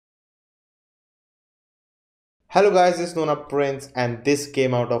Hello guys, this is Nona Prince and this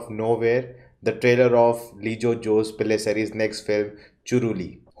came out of nowhere. The trailer of Lijo Joe's Pellissery's next film, Churuli.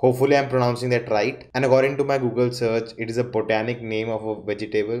 Hopefully I'm pronouncing that right. And according to my Google search, it is a botanic name of a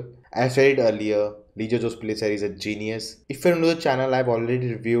vegetable. I said it earlier, Lijo Joe's Pellissery is a genius. If you're new to the channel, I've already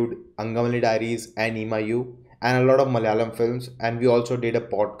reviewed Angamali Diaries and Imayu and a lot of Malayalam films, and we also did a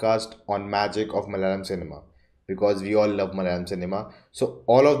podcast on magic of Malayalam cinema because we all love Malayalam cinema. So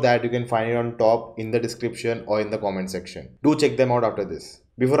all of that you can find it on top in the description or in the comment section. Do check them out after this.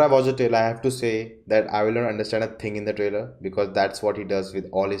 Before I watch the trailer, I have to say that I will not understand a thing in the trailer because that's what he does with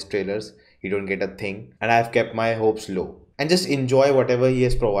all his trailers. You don't get a thing, and I have kept my hopes low. And just enjoy whatever he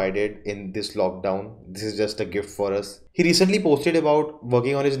has provided in this lockdown. This is just a gift for us. He recently posted about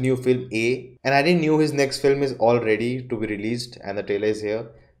working on his new film A, and I didn't know his next film is all ready to be released and the trailer is here.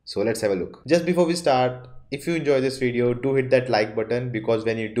 So let's have a look. Just before we start, if you enjoy this video, do hit that like button because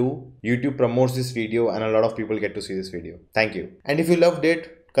when you do, YouTube promotes this video and a lot of people get to see this video. Thank you. And if you loved it,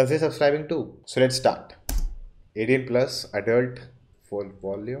 consider subscribing too. So let's start. 18 plus, adult, full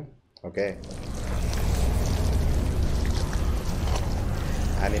volume. Okay.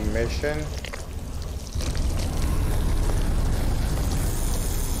 Animation.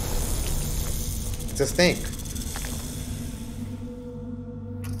 It's a snake.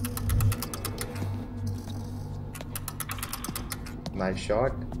 Nice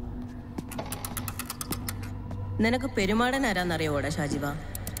shot. നിനക്ക് പെരുമാടൻ ആരാന്നറിയോടാ ഷാജിവ?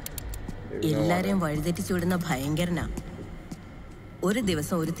 എല്ലാരെയും വഴിതെറ്റിച്ചു വിടുന്ന ഭയങ്കരനാ. ഒരു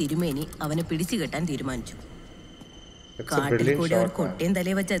ദിവസം ഒരു തിരുമേനി അവനെ പിടിച്ചു കെട്ടാൻ തീരുമാനിച്ചു. കാട്ടിൽ കൂടെ ഒരു കൊട്ടയും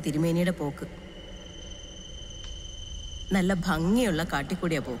തലയെ വെച്ച തിരുമേനിയുടെ പോക്ക്. നല്ല ഭംഗിയുള്ള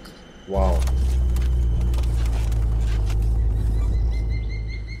കാട്ടിക്കൂടിയ പോക്ക്.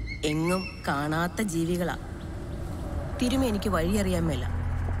 എങ്ങും കാണാത്ത ജീവികളാ. തിരുമേനിക്ക് വഴിയറിയാൻ മേല.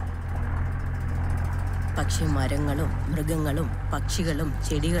 പക്ഷെ മരങ്ങളും മൃഗങ്ങളും പക്ഷികളും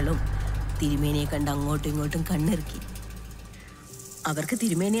ചെടികളും തിരുമേനിയെ കണ്ട് അങ്ങോട്ടും ഇങ്ങോട്ടും കണ്ണിറുക്കി. അവർക്ക്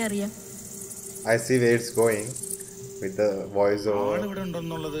തിരുമേനിയെ അറിയാം. I see where it's going with the voice over. ഇവിടെ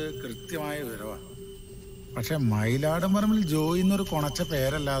ഉണ്ടെന്നുള്ളത് കൃത്യമായ വിവരമാണ്. പക്ഷെ മയിലാടുംപറമ്പിൽ ജോയി എന്നൊരു കൊണച്ച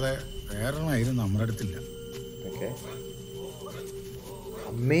പേരല്ലാതെ വേറൊന്നായിരുന്നു നമ്മുടെ അടുത്തില്ല. Okay.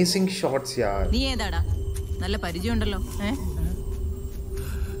 Amazing shots, yaar. നീ ഏതാടാ? നല്ല പരിചയമുണ്ടല്ലോ.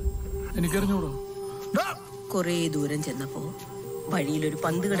 എനിക്കറിഞ്ഞൂടോ. കുറേ ദൂരം ചെന്നപ്പോ വഴിയിലൊരു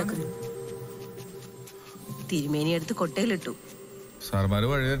പന്ത് കിടക്കുന്നു. തിരുമേനി എടുത്ത് കൊട്ടയിലിട്ടു. സാർമാര്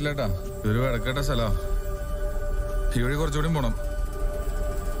വഴി തരില്ലേട്ടാ, ഇതൊരു വിടക്കേട്ട സ്ഥലാ. ഈ വഴി കുറച്ചുകൂടി പോണം.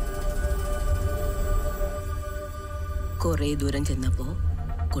 കുറേ ദൂരം ചെന്നപ്പോ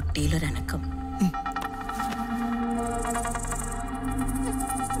കൊട്ടയിലൊരനക്കം.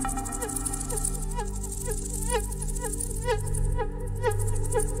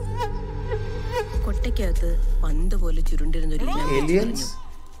 കൊട്ടയ്ക്കകത്ത് പന്ത് പോലെ ചുരുണ്ടിരുന്നൊരു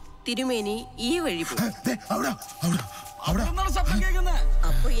തിരുമേനി ഈ വഴി പോയി.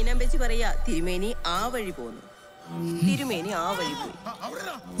 അപ്പൊ ഇനം വെച്ച് പറയാ തിരുമേനി ആ വഴി പോന്നു. തിരുമേനി ആ വഴി പോയി.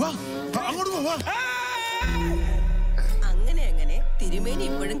 അങ്ങനെ അങ്ങനെ തിരുമേനി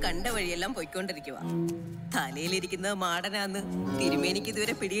ഇപ്പോഴും കണ്ട വഴിയെല്ലാം പോയിക്കൊണ്ടിരിക്കുക. തലയിലിരിക്കുന്നത് മാടനാന്ന് തിരുമേനിക്ക്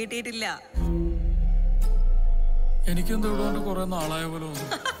ഇതുവരെ പിടികിട്ടിയിട്ടില്ല. എനിക്കെന്താ ഇവിടെ കുറെ നാളായ പോലെ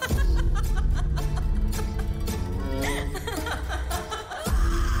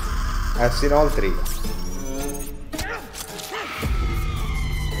I've seen all three.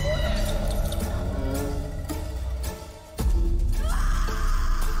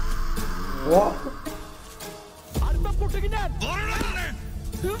 What?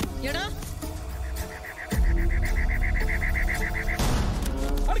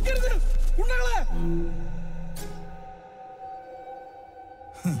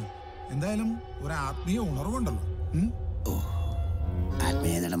 എന്തായാലും ഒരു ആത്മീയ ഉണർവുണ്ടല്ലോ.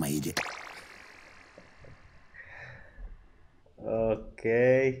 ആത്മീയതയുടെ മൈജ്.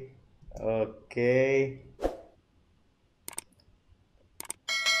 Okay.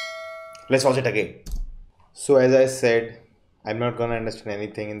 Let's watch it again. So as I said, I'm not gonna understand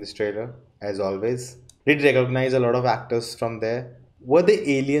anything in this trailer, as always. Did recognize a lot of actors from there. Were they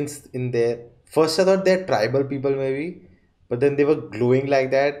aliens in there? First I thought they're tribal people maybe, but then they were glowing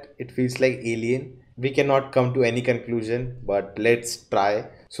like that. It feels like alien. We cannot come to any conclusion, but let's try.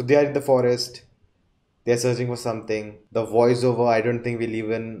 So they are in the forest. They are searching for something. The voiceover, I don't think will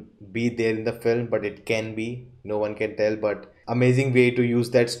even be there in the film, but it can be. No one can tell, but amazing way to use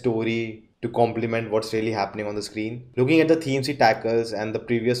that story to complement what's really happening on the screen. Looking at the themes he tackles, and the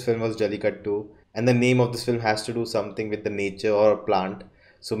previous film was Jallikattu, and the name of this film has to do something with the nature or a plant.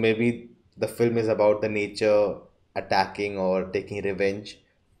 So maybe the film is about the nature attacking or taking revenge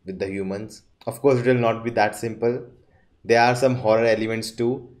with the humans. Of course, it will not be that simple. There are some horror elements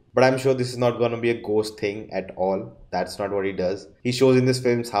too, but I'm sure this is not going to be a ghost thing at all. That's not what he does. He shows in these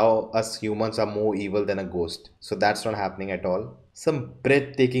films how us humans are more evil than a ghost. So that's not happening at all. Some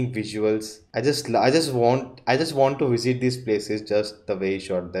breathtaking visuals. I just want to visit these places just the way he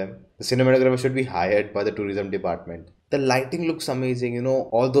shot them. The cinematographer should be hired by the tourism department. The lighting looks amazing,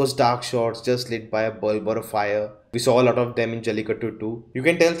 all those dark shots just lit by a bulb or a fire. We saw a lot of them in Jallikattu too. You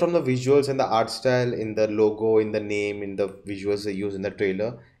can tell from the visuals and the art style, in the logo, in the name, in the visuals they use in the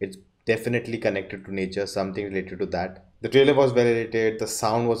trailer. It's definitely connected to nature, something related to that. The trailer was well edited, the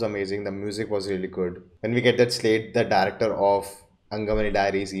sound was amazing, the music was really good. When we get that Slade, the director of Angamani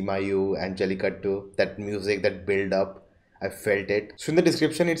Diaries, Imayu, and Jallikattu, that music, that build up, I felt it. So in the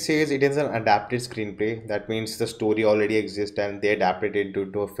description it says it is an adapted screenplay. That means the story already exists and they adapted it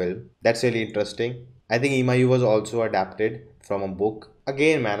into a film. That's really interesting. I think Imayu was also adapted from a book.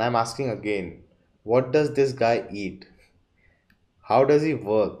 Again, man, I'm asking again. What does this guy eat? How does he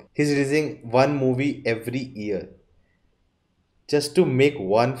work? He's releasing one movie every year. Just to make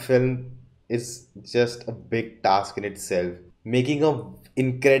one film is just a big task in itself. Making a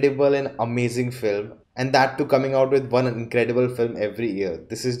incredible and amazing film, and that too coming out with one incredible film every year.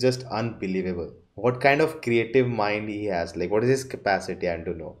 This is just unbelievable. What kind of creative mind he has? Like, what is his capacity? I want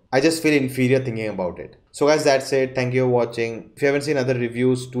to know. I just feel inferior thinking about it. So guys, that's it. Thank you for watching. If you haven't seen other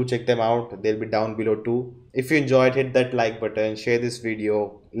reviews, do check them out. They'll be down below too. If you enjoyed, hit that like button, share this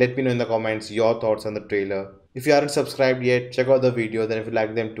video. Let me know in the comments your thoughts on the trailer. If you aren't subscribed yet, check out the videos, and if you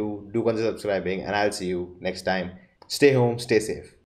like them too, do consider subscribing, and I'll see you next time. Stay home, stay safe.